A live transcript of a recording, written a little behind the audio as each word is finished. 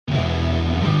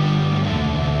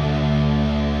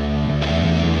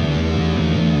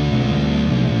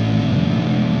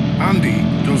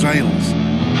does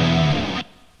ales?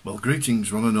 Well,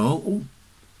 greetings one and all. Ooh,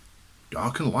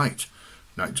 dark and light,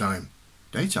 night time,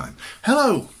 daytime.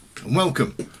 Hello and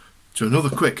welcome to another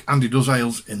quick Andy Does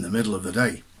Ales in the middle of the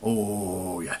day.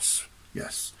 Oh yes,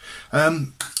 yes.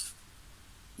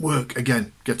 Work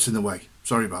again gets in the way.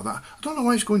 Sorry about that. I don't know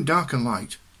why it's going dark and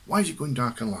light. Why is it going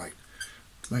dark and light?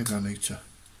 Maybe I need to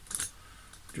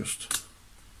just... Is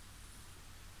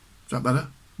that better?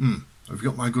 Have you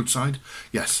got my good side?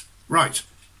 Yes. Right.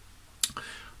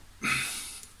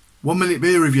 1 minute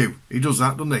beer review. He does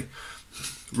that, doesn't he?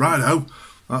 Righto.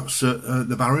 That's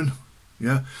the Baron.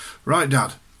 Yeah. Right,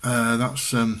 Dad.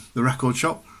 That's the record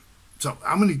shop. So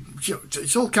how many...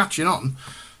 It's all catching on.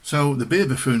 So the beer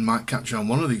buffoon might catch on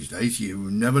one of these days. You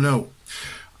never know.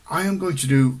 I am going to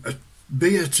do a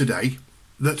beer today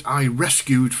that I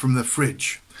rescued from the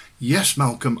fridge. Yes,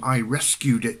 Malcolm, I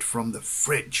rescued it from the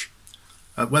fridge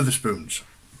at Wetherspoons.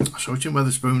 I saw it in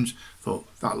Wetherspoons, thought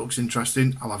that looks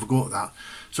interesting, I'll have a go at that.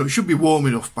 So it should be warm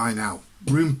enough by now,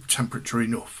 room temperature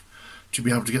enough to be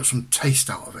able to get some taste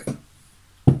out of it,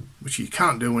 which you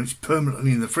can't do when it's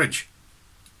permanently in the fridge.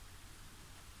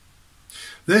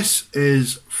 This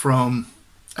is from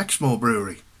Exmoor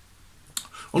Brewery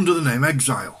under the name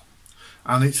Exile,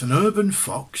 and it's an Urban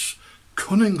Fox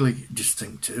cunningly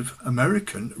distinctive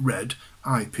American red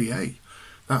IPA.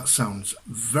 That sounds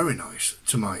very nice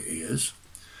to my ears.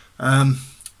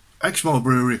 Exmoor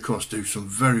Brewery, of course, do some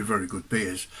very, very good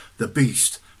beers. The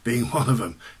Beast being one of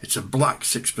them. It's a black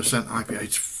 6% IPA.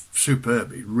 It's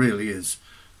superb. It really is.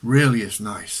 Really is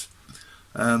nice.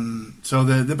 So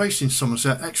they're based in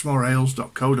Somerset.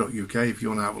 exmoorales.co.uk if you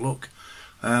want to have a look.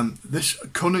 This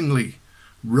cunningly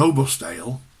robust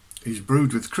ale is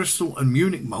brewed with crystal and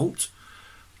Munich malt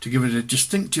to give it a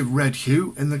distinctive red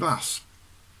hue in the glass.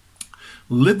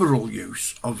 Liberal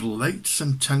use of late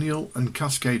Centennial and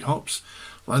Cascade hops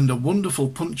lend a wonderful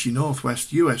punchy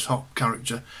Northwest US hop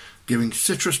character, giving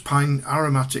citrus pine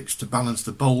aromatics to balance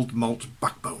the bold malt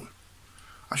backbone.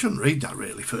 I shouldn't read that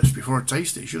really first before I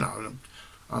taste it, should I?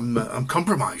 I'm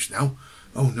compromised now.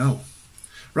 Oh no.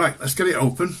 Right, let's get it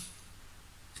open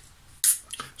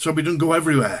so we don't go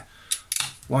everywhere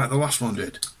like the last one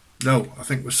did. No, I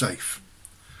think we're safe.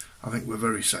 I think we're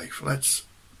very safe. Let's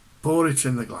pour it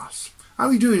in the glass. How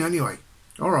are you doing anyway?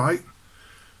 Alright.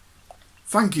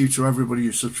 Thank you to everybody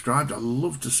who subscribed. I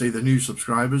love to see the new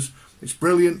subscribers. It's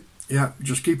brilliant. Yeah,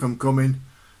 just keep them coming.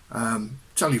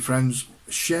 Tell your friends.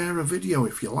 Share a video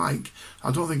if you like.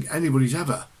 I don't think anybody's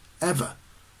ever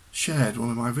shared one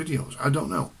of my videos. I don't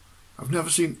know. I've never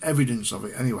seen evidence of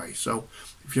it anyway. So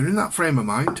if you're in that frame of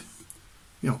mind,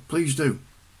 please do.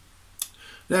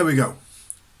 There we go.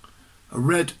 A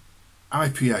red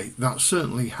IPA. That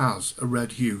certainly has a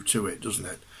red hue to it, doesn't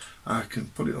it? I can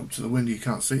put it up to the window. You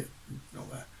can't see it. Not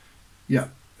there. Yeah,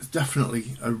 it's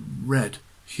definitely a red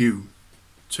hue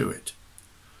to it.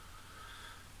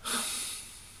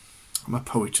 I'm a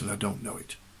poet and I don't know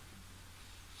it.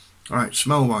 Alright,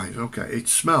 smell wise, okay, it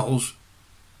smells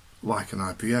like an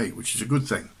IPA, which is a good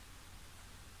thing.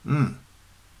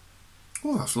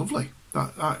 Oh, that's lovely.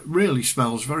 That really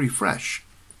smells very fresh.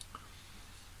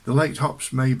 The late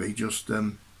hops maybe just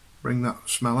bring that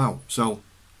smell out. So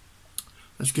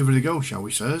let's give it a go, shall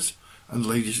we, sirs and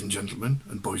ladies and gentlemen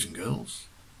and boys and girls.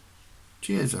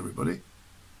 Cheers, everybody.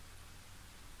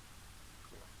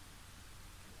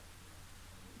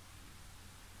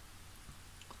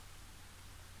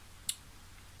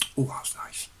 Oh, that's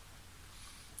nice.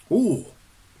 Oh,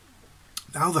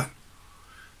 now then.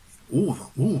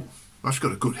 Oh, that's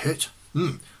got a good hit.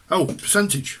 Oh,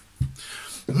 percentage.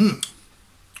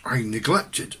 I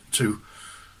neglected to.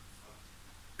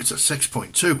 It's a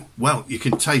 6.2. Well, you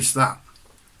can taste that.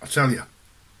 I tell you,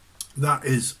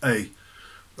 that's a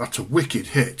wicked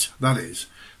hit. That is,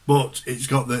 but it's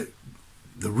got the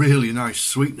really nice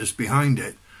sweetness behind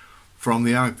it from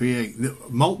the IPA. The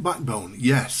malt backbone,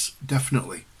 yes,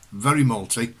 definitely. Very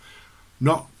malty.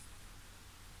 Not.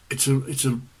 It's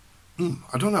a.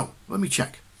 I don't know. Let me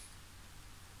check.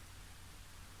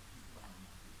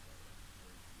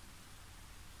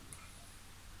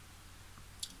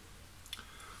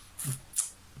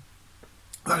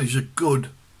 That is a good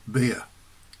beer.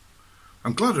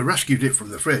 I'm glad I rescued it from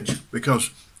the fridge because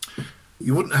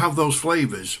you wouldn't have those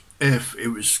flavours if it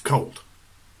was cold.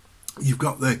 You've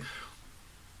got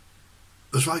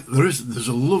there's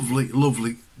a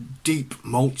lovely deep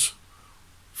malt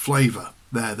flavour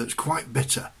there that's quite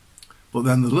bitter, but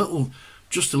then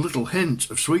just a little hint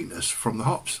of sweetness from the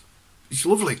hops. It's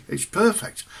lovely. It's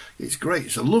perfect. It's great.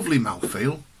 It's a lovely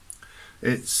mouthfeel.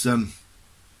 It's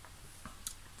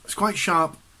quite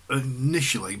sharp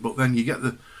initially, but then you get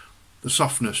the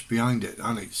softness behind it,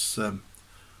 and it's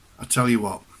I tell you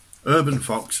what, Urban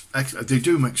Fox, they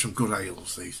do make some good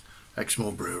ales, these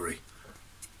Exmoor Brewery.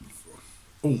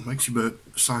 Oh, makes you burp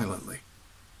silently.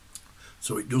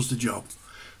 So it does the job.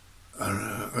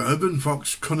 Urban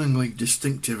Fox Cunningly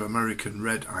Distinctive American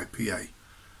Red IPA.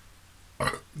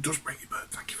 It does make you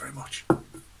burp, thank you very much.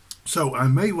 So I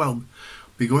may well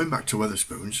be going back to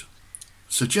Wetherspoons.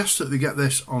 Suggest that they get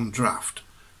this on draft.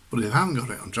 But if I haven't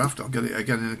got it on draft, I'll get it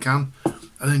again in a can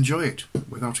and enjoy it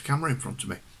without a camera in front of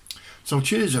me. So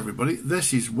cheers everybody,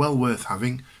 this is well worth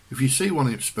having. If you see one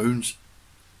of your spoons,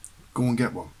 go and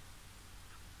get one.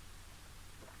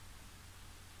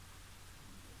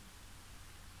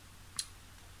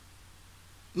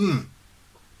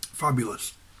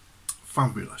 Fabulous.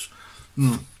 Fabulous.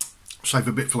 Save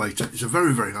a bit for later. It's a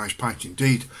very, very nice pint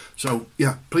indeed. So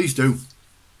yeah, please do.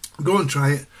 Go and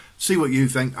try it. See what you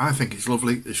think. I think it's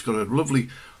lovely. It's got a lovely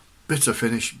bitter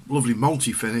finish, lovely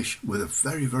malty finish with a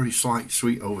very, very slight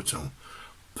sweet overtone.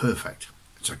 Perfect.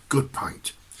 It's a good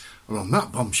pint. And on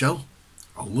that bombshell,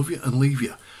 I'll love you and leave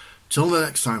you. Till the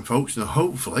next time, folks. Now,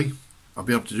 hopefully, I'll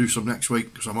be able to do some next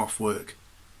week because I'm off work.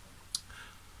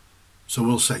 So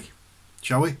we'll see.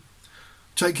 Shall we?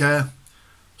 Take care.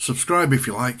 Subscribe if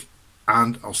you like.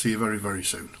 And I'll see you very, very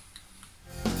soon.